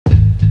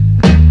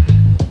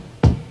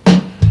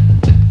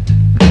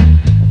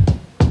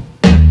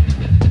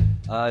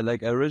I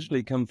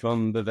originally come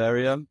from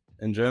Bavaria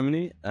in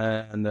Germany,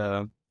 and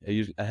I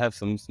have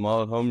some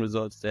small home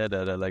resorts there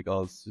that are like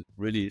all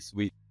really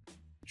sweet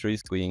tree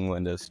skiing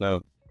when there's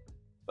snow.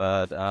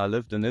 But I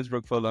lived in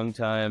Innsbruck for a long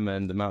time,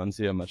 and the mountains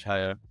here are much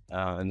higher,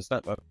 and it's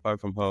not far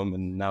from home.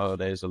 And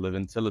nowadays I live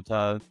in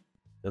Zillertal.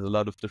 There's a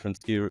lot of different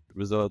ski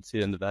resorts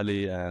here in the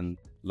valley, and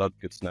a lot of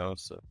good snow.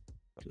 So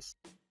just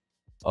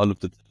all of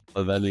the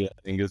Zillertal Valley,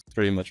 I think, is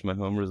pretty much my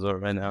home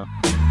resort right now.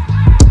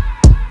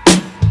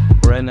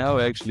 Right now,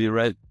 we're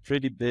actually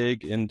pretty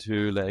big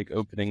into like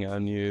opening our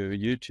new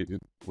YouTube,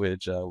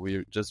 which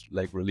we just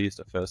like released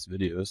our first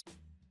videos.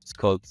 It's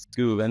called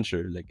SCU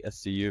Venture, like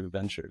SCU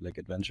Venture, like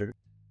adventure.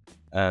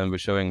 And we're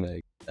showing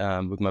like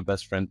with my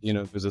best friend,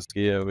 who's a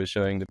skier, we're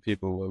showing the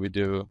people what we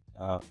do,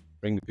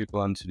 bring the people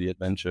onto the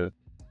adventure.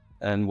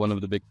 And one of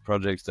the big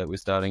projects that we're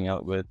starting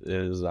out with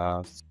is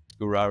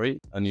Scurari,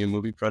 a new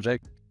movie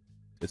project.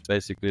 It's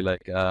basically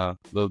like a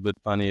little bit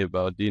funny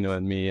about Dino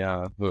and me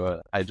who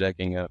are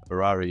hijacking a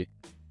Ferrari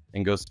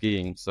and go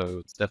skiing. So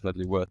it's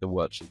definitely worth a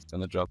watch. It's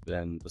going to drop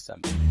in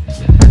December.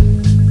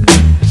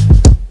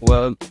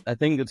 Well, I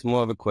think it's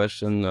more of a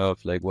question of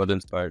like what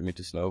inspired me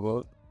to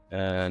snowboard.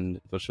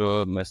 And for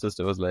sure, my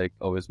sister was like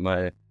always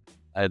my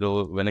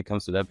idol when it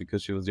comes to that,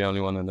 because she was the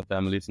only one in the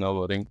family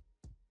snowboarding.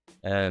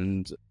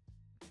 And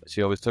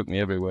she always took me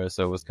everywhere.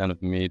 So it was kind of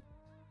me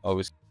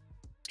always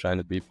trying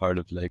to be part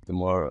of like the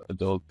more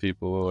adult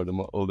people or the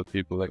more older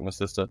people, like my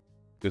sister,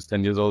 who's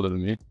 10 years older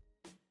than me.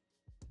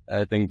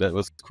 I think that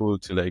was cool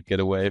to like get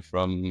away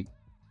from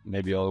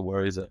maybe all the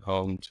worries at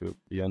home to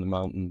be on the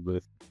mountain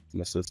with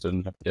my sister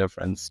and their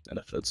friends, and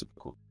I felt super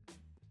cool.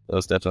 That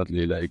was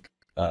definitely like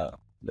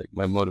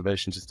my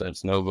motivation to start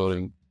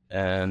snowboarding.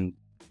 And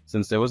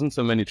since there wasn't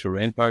so many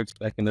terrain parks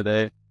back in the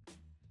day,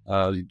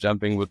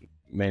 jumping would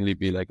mainly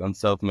be like on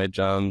self-made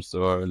jumps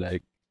or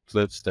like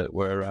cliffs that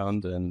were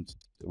around, and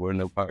there were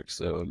no parks.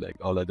 So like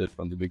all I did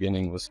from the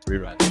beginning was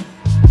freeride.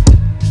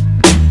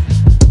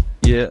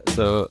 Yeah,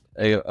 so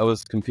I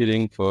was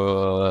competing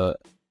for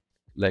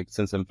like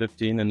since I'm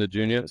 15 in the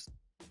juniors,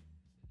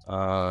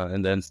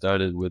 and then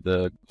started with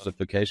the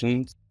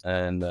qualifications.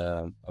 And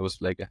I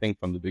was like, I think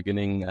from the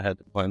beginning I had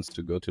the points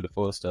to go to the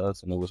 4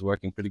 stars, and I was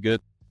working pretty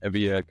good. Every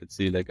year I could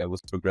see like I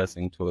was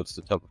progressing towards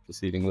the top of the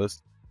seeding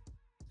list.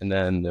 And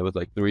then there was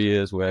like 3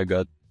 years where I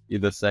got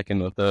either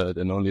second or third,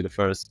 and only the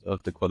first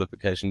of the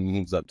qualification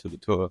moves up to the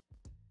tour.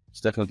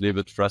 It's definitely a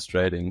bit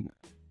frustrating,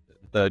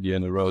 third year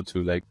in a row,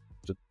 to like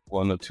just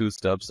 1 or 2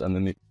 steps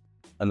underneath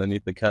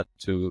the cut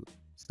to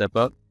step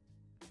up.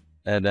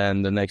 And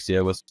then the next year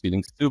I was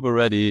feeling super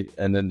ready,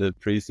 and in the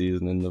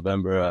preseason in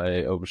November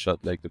I overshot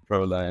like the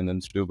pro line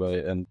in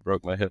Stubai and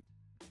broke my hip.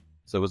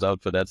 So I was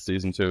out for that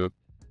season too.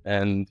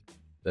 And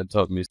that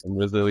taught me some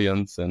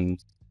resilience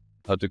and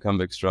how to come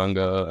back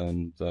stronger,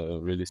 and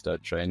really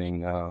start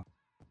training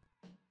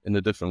in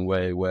a different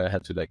way, where I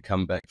had to like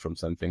come back from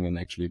something and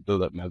actually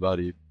build up my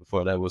body.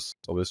 Before that was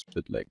always a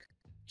bit like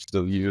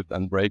still youth,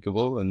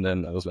 unbreakable. And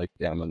then I was like,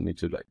 damn, I need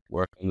to like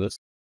work on this.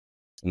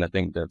 And I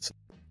think that's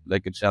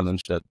like a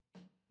challenge that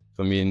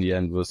for me in the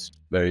end was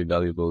very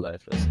valuable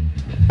life lesson.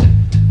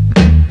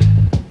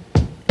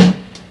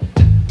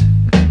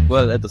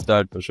 Well, at the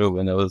start for sure,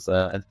 when I was,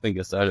 I think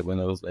I started when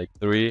I was like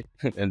 3,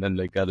 and then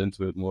like got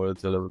into it more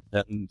until I was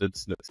 10, did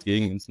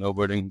skiing and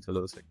snowboarding until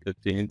I was like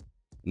 15.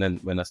 And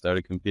then when I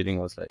started competing,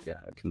 I was like, yeah,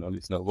 I can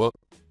only snowboard.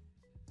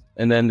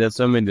 And then there's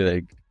so many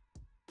like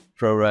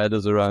pro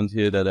riders around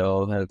here that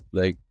all have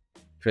like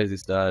crazy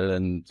style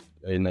and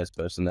very nice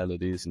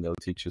personalities, and they'll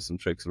teach you some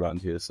tricks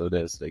around here. So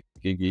there's like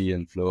Gigi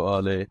and Flo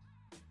Orle.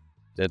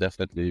 They've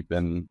definitely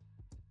been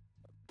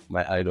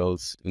my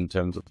idols in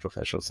terms of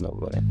professional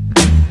snowboarding.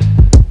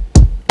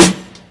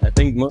 I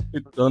think most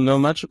people don't know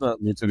much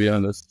about me, to be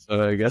honest.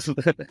 So I guess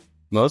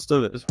most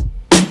of it.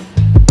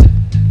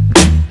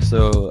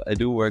 So I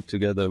do work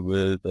together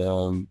with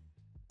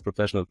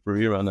professional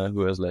free runner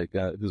who has like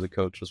who's a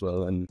coach as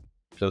well, and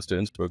close to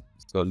Innsbruck.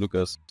 It's called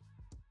Lucas,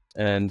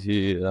 and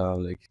he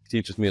like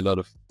teaches me a lot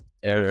of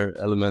air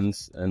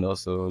elements, and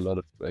also a lot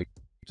of like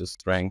just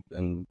strength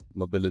and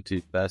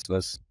mobility,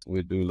 fastness.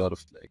 We do a lot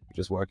of like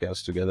just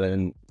workouts together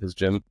in his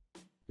gym,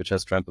 which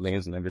has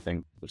trampolines and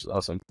everything, which is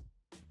awesome.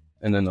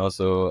 And then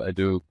also I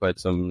do quite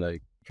some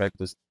like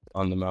practice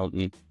on the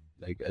mountain.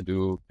 Like I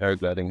do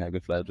paragliding, I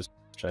can fly, just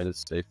try to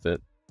stay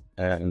fit.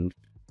 And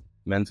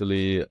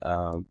mentally,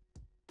 for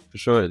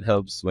sure it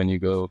helps when you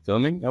go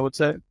filming, I would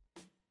say,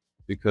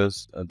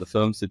 because the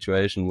film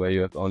situation where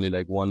you have only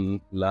like one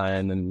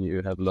line and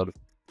you have a lot of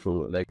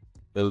like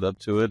build up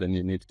to it and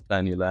you need to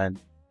plan your line,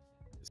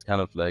 it's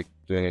kind of like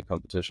doing a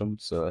competition.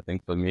 So I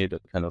think for me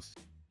that kind of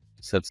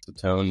sets the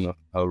tone of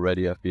how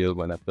ready I feel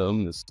when I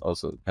film. This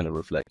also kind of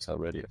reflects how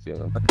ready I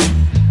feel.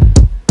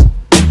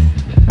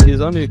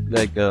 He's only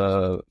like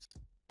a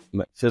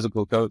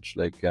physical coach,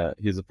 like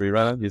he's a free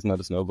runner, he's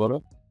not a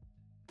snowboarder.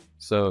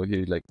 So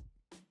he like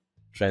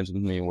trains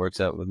with me and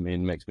works out with me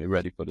and makes me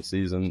ready for the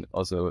season.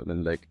 Also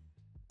then like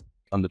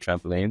on the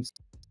trampolines.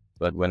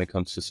 But when it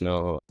comes to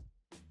snow,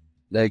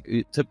 like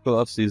a typical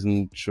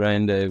off-season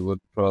train day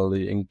would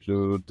probably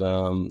include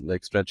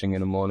like stretching in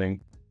the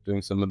morning,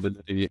 doing some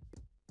mobility,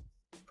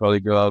 probably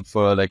go out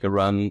for like a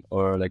run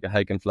or like a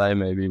hike and fly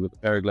maybe with a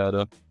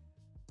paraglider,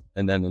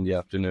 and then in the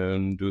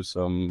afternoon do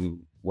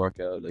some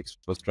workout like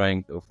for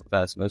strength or for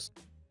fastness.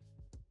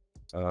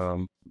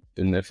 And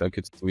if I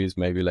could squeeze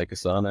maybe like a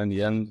sauna in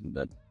the end,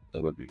 that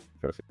would be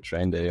perfect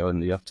train day or in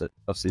the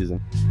off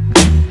season.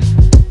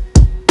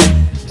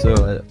 So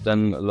I've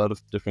done a lot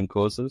of different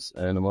courses,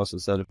 and I'm also a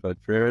certified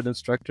freeride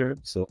instructor.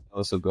 So I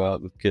also go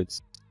out with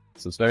kids.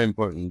 So it's very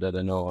important that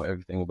I know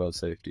everything about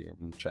safety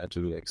and try to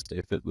like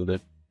stay fit with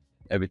it.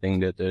 Everything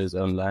that there is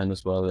online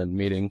as well, and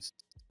meetings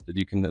that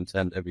you can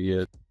attend every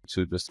year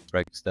to just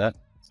practice that.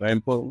 It's very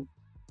important.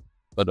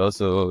 But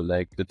also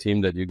like the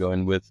team that you go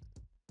in with,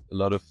 a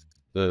lot of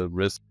the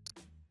risk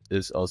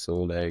is also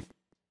like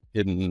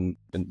hidden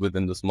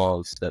within the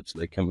small steps,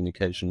 like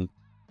communication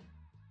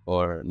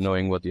or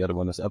knowing what the other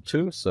one is up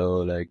to. So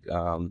like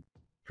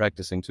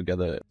practicing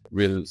together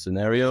real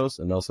scenarios,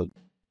 and also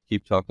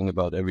keep talking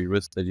about every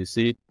risk that you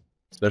see,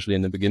 especially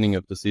in the beginning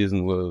of the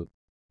season, will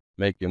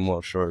make you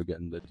more sure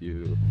again that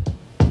you.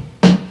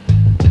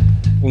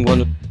 I think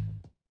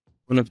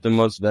one of the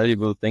most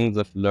valuable things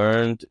I've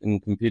learned in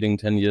competing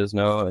 10 years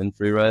now in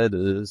freeride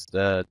is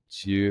that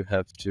you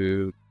have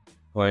to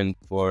point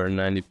for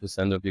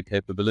 90% of your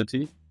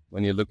capability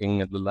when you're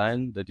looking at the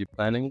line that you're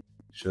planning.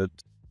 You should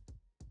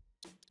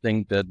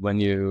think that when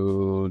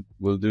you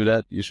will do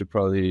that, you should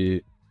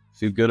probably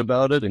feel good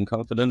about it and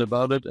confident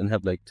about it, and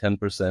have like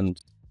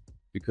 10%,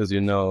 because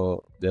you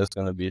know there's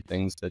going to be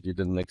things that you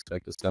didn't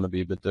expect. It's going to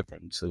be a bit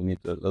different. So you need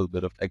a little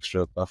bit of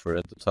extra buffer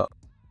at the top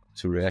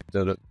to react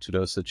to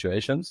those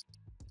situations.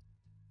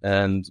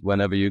 And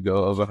whenever you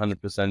go over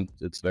 100%,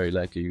 it's very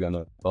likely you're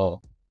going to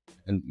fall.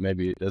 And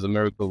maybe there's a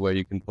miracle where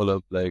you can pull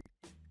up like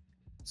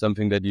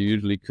something that you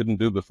usually couldn't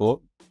do before.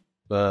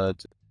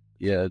 But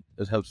yeah,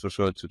 it helps for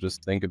sure to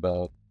just think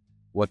about,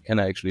 what can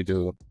I actually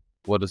do?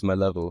 What is my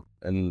level?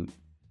 And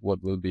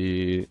what will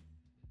be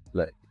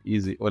like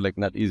easy, or like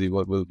not easy,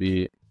 what will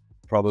be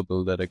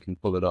probable that I can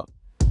pull it off?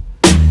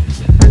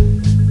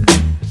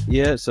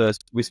 Yeah, so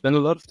we spend a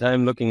lot of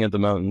time looking at the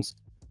mountains,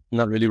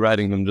 not really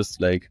riding them, just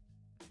like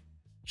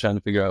trying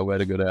to figure out where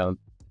to go down.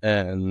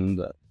 And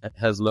it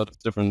has a lot of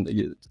different,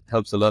 it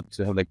helps a lot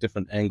to have like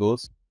different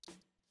angles.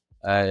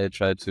 I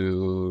try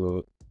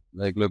to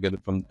like look at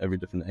it from every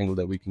different angle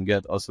that we can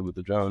get. Also with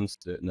the drones,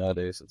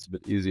 nowadays it's a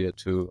bit easier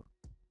to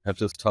have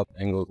this top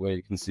angle where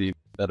you can see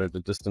better the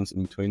distance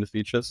in between the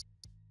features,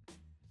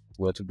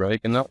 where to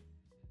brake and not.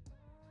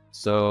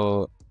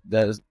 So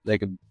there's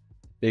like a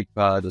big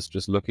part is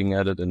just looking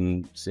at it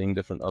and seeing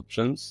different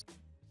options.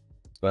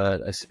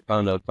 But I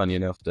found out, funny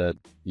enough, that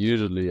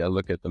usually I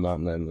look at the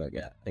mountain and I'm like,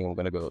 yeah, I think I'm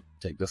gonna go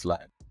take this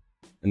line.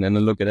 And then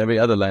I look at every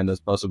other line that's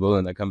possible,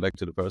 and I come back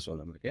to the first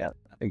one. I'm like, yeah,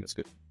 I think that's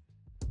good.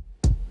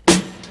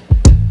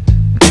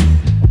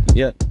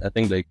 Yeah, I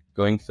think like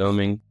going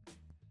filming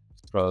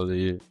is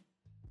probably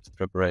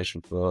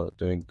preparation for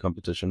doing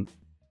competition,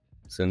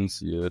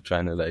 since you're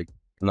trying to like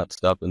not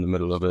stop in the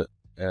middle of it,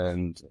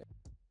 and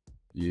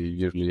you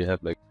usually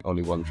have like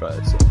only one try.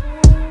 So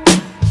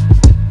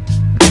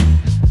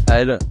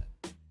I don't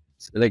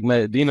like,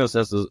 my Dino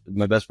says this,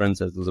 my best friend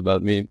says this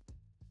about me.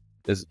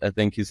 Is I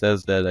think he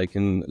says that I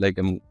can like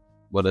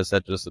what I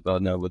said just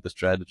about now with the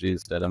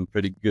strategies, that I'm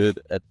pretty good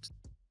at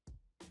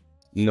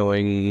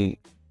knowing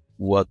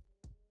what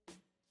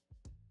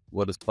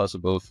is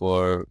possible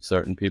for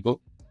certain people.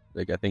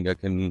 Like I think I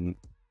can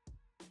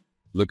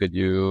look at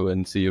you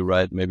and see you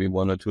ride maybe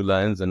one or two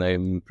lines, and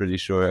I'm pretty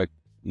sure I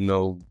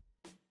know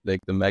like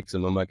the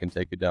maximum I can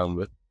take you down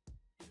with,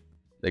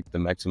 like the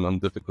maximum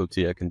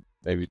difficulty I can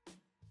maybe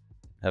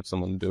have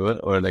someone do it.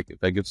 Or like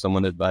if I give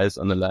someone advice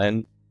on the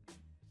line,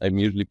 I'm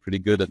usually pretty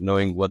good at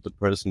knowing what the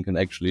person can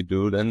actually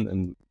do then,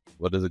 and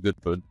what is a good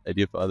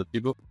idea for other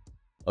people,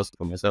 also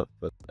for myself.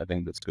 But I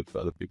think that's good for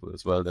other people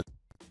as well, that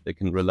they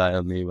can rely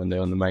on me when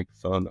they're on the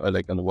microphone or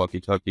like on the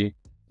walkie-talkie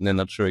and they're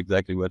not sure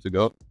exactly where to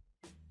go.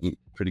 I'm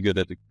pretty good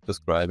at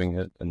describing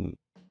it and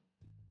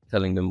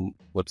telling them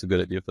what's a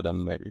good idea for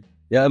them, maybe.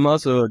 Yeah, I'm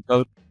also a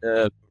coach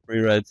for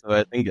freeride, so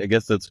I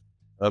guess that's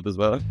up as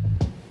well.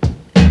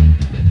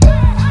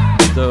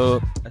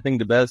 So I think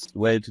the best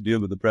way to deal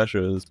with the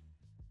pressure is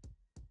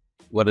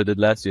what I did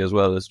last year as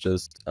well, is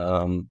just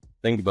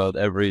think about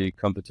every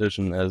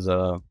competition as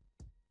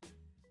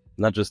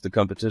not just a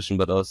competition,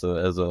 but also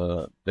as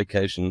a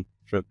vacation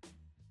trip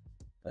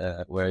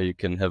where you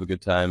can have a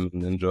good time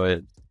and enjoy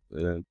it,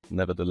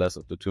 nevertheless,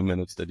 of the 2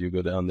 minutes that you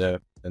go down there.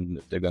 And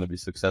if they're going to be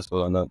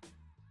successful or not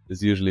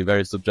is usually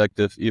very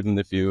subjective. Even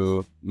if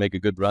you make a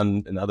good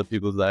run in other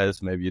people's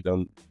eyes, maybe you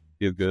don't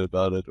feel good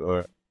about it,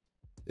 or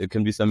it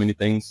can be so many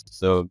things.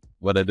 So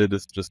what I did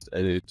is just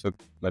I took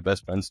my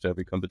best friends to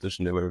every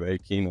competition. They were very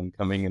keen on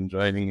coming and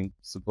joining and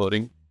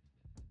supporting.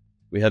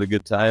 We had a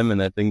good time,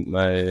 and I think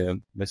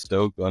my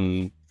stoke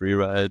on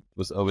freeride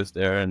was always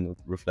there and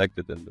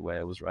reflected in the way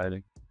I was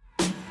riding.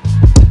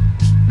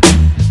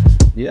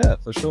 Yeah,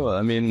 for sure.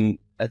 I mean,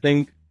 I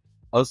think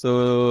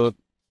also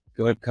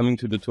coming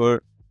to the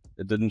tour,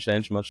 it didn't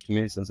change much to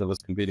me since I was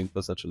competing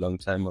for such a long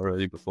time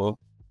already before.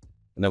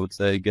 And I would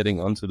say getting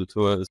onto the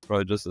tour is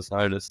probably just as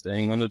hard as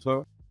staying on the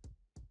tour.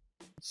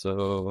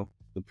 So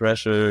the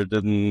pressure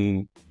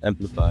didn't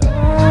amplify.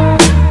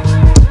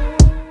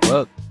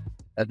 Well,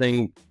 I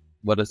think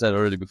what I said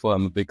already before,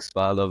 I'm a big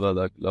spa lover,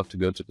 like love to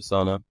go to the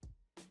sauna.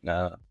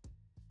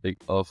 Big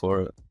all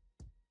for it.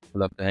 I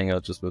love to hang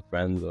out just with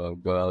friends or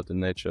go out in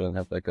nature and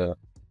have like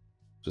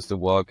just a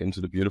walk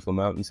into the beautiful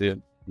mountains here.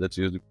 That's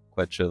usually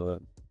quite chill.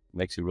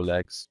 Makes you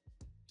relax.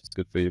 It's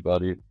good for your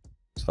body.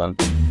 It's fun.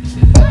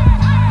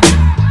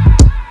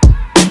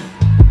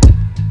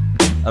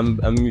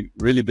 I'm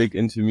really big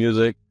into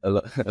music. I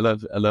love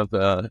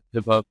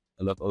hip hop.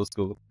 I love old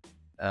school.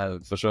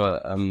 For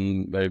sure,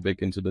 I'm very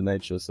big into the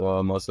nature, so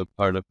I'm also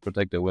part of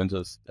Protect the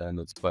Winters, and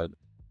it's quite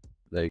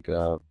like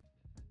a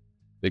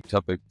big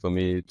topic for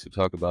me to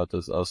talk about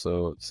this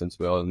also, since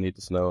we all need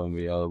the snow and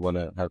we all want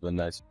to have a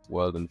nice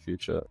world in the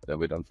future, that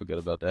we don't forget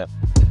about that.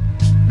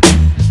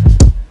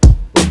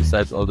 Well,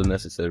 besides all the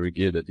necessary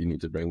gear that you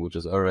need to bring, which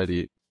is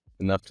already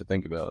enough to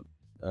think about.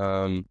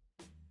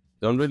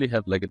 Don't really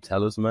have like a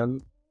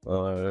talisman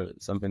or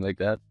something like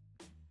that.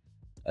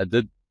 I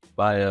did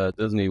buy a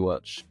Disney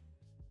watch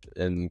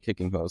in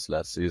Kicking Horse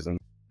last season,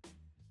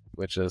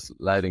 which is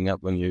lighting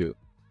up when you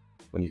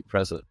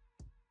press it.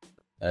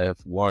 I have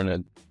worn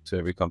it to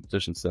every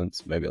competition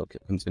since. Maybe I'll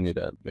continue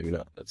that, maybe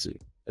not. Let's see.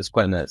 It's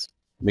quite nice.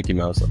 Mickey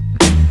Mouse.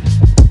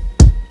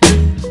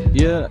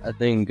 Yeah, I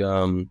think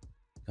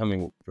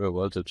coming for a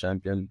World Tour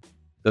champion,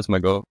 that's my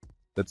goal.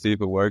 Let's see if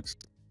it works.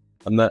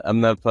 I'm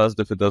not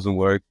positive if it doesn't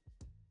work.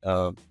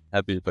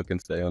 Happy if I can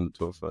stay on the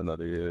tour for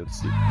another year.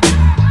 Let's see.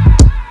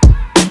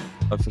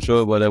 But for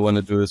sure, what I want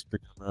to do is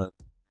become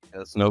a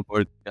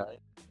snowboard guide,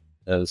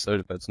 a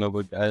certified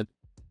snowboard guide.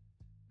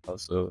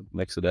 Also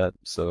next to that,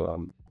 so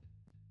I'm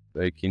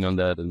very keen on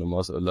that, and I'm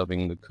also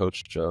loving the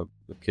coach job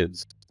with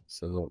kids.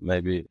 So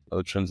maybe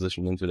I'll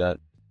transition into that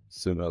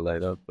sooner or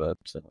later. But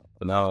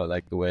for now, I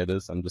like the way it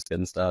is. I'm just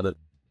getting started.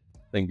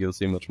 I think you'll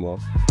see much more.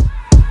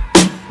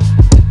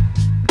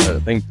 I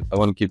think I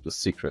want to keep the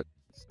secret,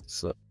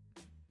 so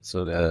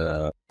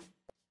that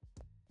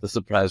the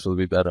surprise will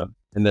be better.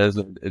 And there's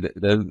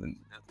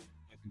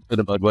bit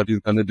about what he's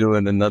gonna do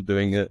and then not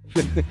doing it.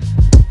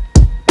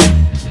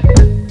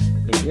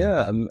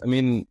 Yeah, I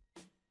mean,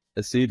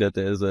 I see that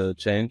there is a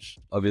change,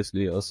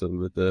 obviously, also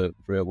with the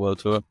Freeride World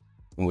Tour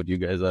and what you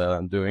guys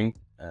are doing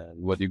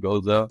and what your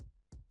goals are.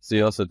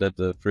 See also that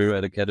the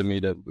Freeride Academy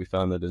that we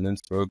founded in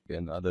Innsbruck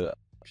and other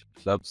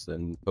clubs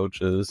and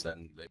coaches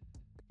and like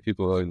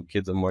people and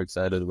kids are more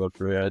excited about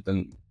freeride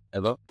than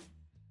ever.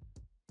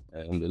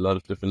 And a lot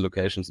of different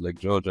locations like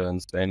Georgia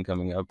and Spain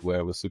coming up, where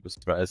I was super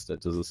surprised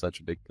that this is such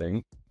a big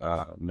thing.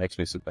 Makes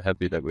me super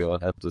happy that we all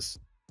have this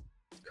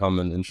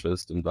common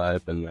interest and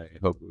vibe, and I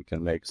hope we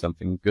can make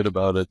something good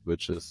about it,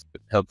 which is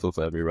helpful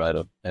for every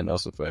rider and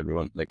also for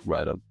everyone, like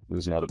rider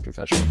who's not a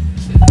professional.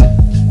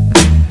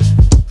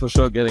 For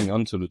sure, getting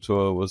onto the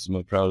tour was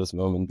my proudest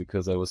moment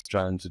because I was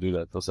trying to do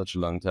that for such a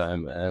long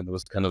time, and it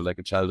was kind of like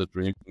a childhood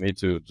dream for me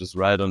to just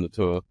ride on the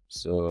tour.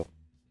 So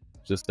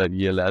just that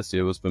year last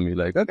year was for me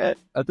like, okay,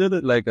 I did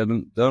it. Like I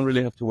don't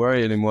really have to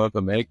worry anymore if I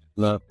make it.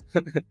 No,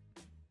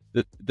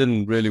 it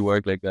didn't really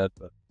work like that,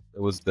 but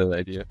that was the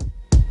idea.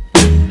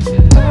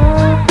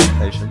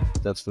 Patient,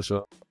 that's for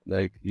sure.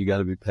 Like you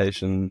gotta be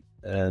patient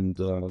and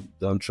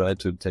don't try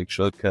to take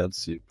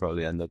shortcuts. You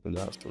probably end up in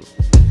the hospital.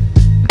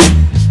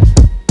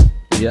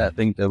 Yeah, I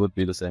think that would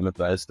be the same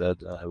advice that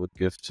I would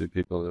give to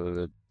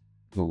people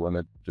who want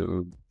to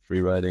do free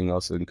riding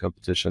also in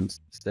competitions.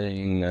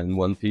 Staying in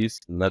one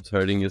piece, not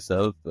hurting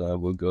yourself,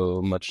 will go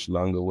a much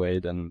longer way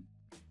than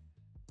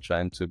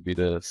trying to be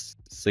the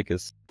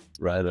sickest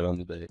rider on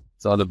the day.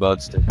 It's all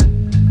about staying.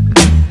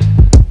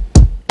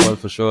 Well,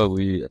 for sure,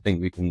 I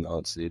think we can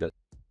all see that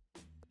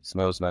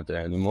snow's not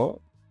there anymore,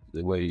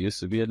 the way it used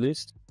to be at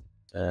least,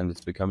 and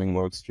it's becoming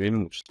more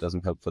extreme, which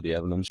doesn't help for the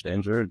avalanche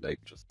danger.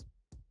 Like just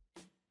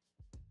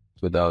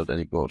without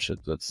any bullshit,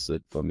 that's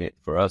it for me.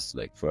 For us,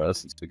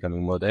 it's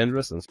becoming more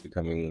dangerous and it's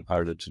becoming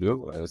harder to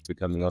do, and it's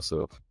becoming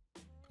also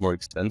more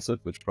expensive,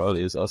 which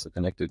probably is also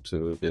connected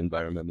to the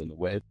environment in a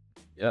way.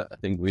 Yeah, I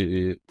think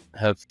we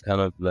have kind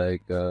of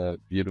like a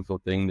beautiful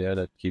thing there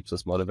that keeps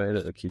us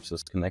motivated, that keeps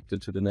us connected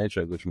to the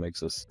nature, which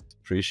makes us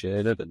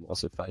appreciate it and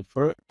also fight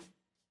for it.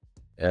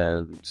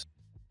 And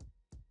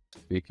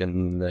we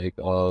can like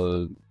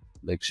all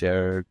like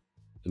share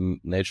the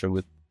nature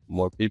with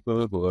more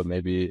people who are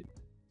maybe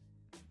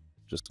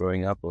just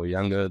growing up or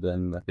younger,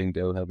 then I think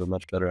they'll have a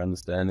much better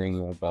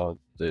understanding about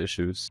the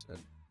issues, and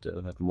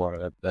they'll have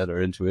a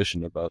better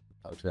intuition about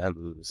how to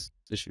handle these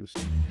issues.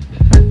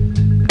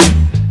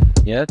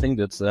 Yeah, I think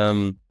that's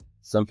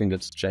something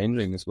that's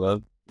changing as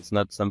well. It's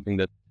not something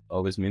that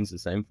always means the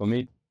same for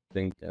me. I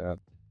think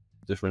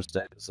different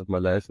stages of my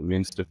life, it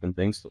means different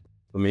things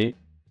for me.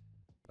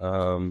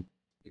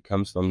 It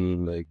comes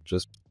from like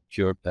just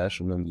pure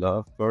passion and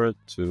love for it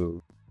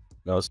to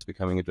now it's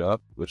becoming a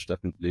job, which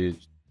definitely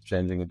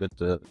changing a bit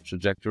the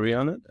trajectory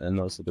on it and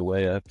also the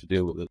way I have to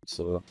deal with it.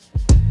 So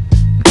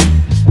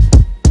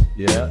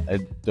Yeah, I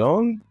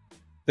don't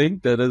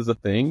think that is a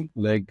thing.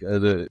 Like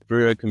the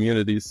freeride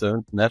community is so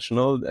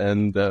international,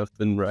 and I've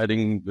been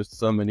riding with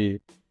so many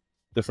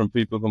different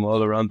people from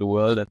all around the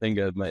world. I think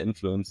my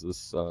influence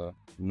is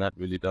not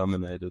really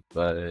dominated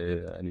by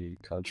any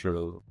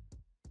cultural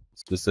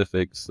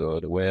specifics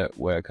or the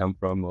where I come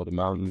from or the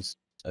mountains.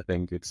 I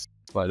think it's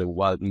quite a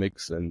wild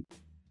mix, and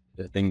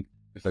I think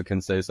if I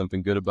can say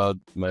something good about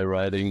my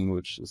riding,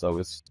 which is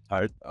always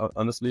hard,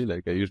 honestly,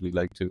 like I usually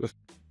like to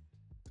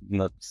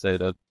not say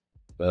that,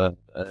 but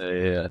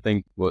I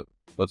think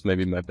what's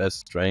maybe my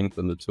best strength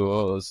on the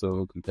tour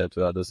also compared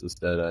to others is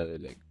that I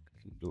like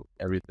can do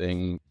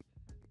everything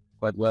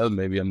quite well.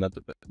 Maybe I'm not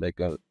like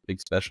a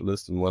big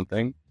specialist in one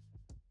thing,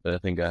 but I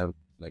think I have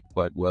like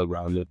quite well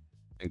rounded.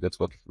 I think that's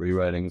what free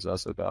riding is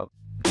also about.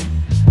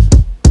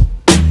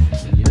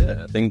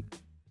 Yeah, I think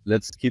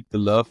let's keep the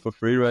love for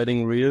free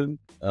riding real.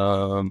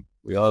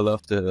 We all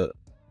love to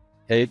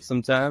hate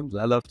sometimes.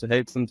 I love to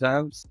hate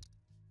sometimes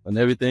on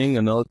everything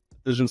and all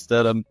decisions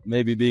that are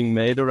maybe being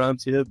made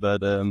around here.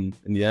 But in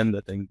the end,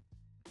 I think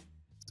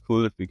it's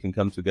cool if we can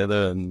come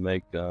together and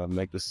make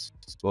this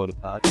sport a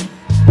party.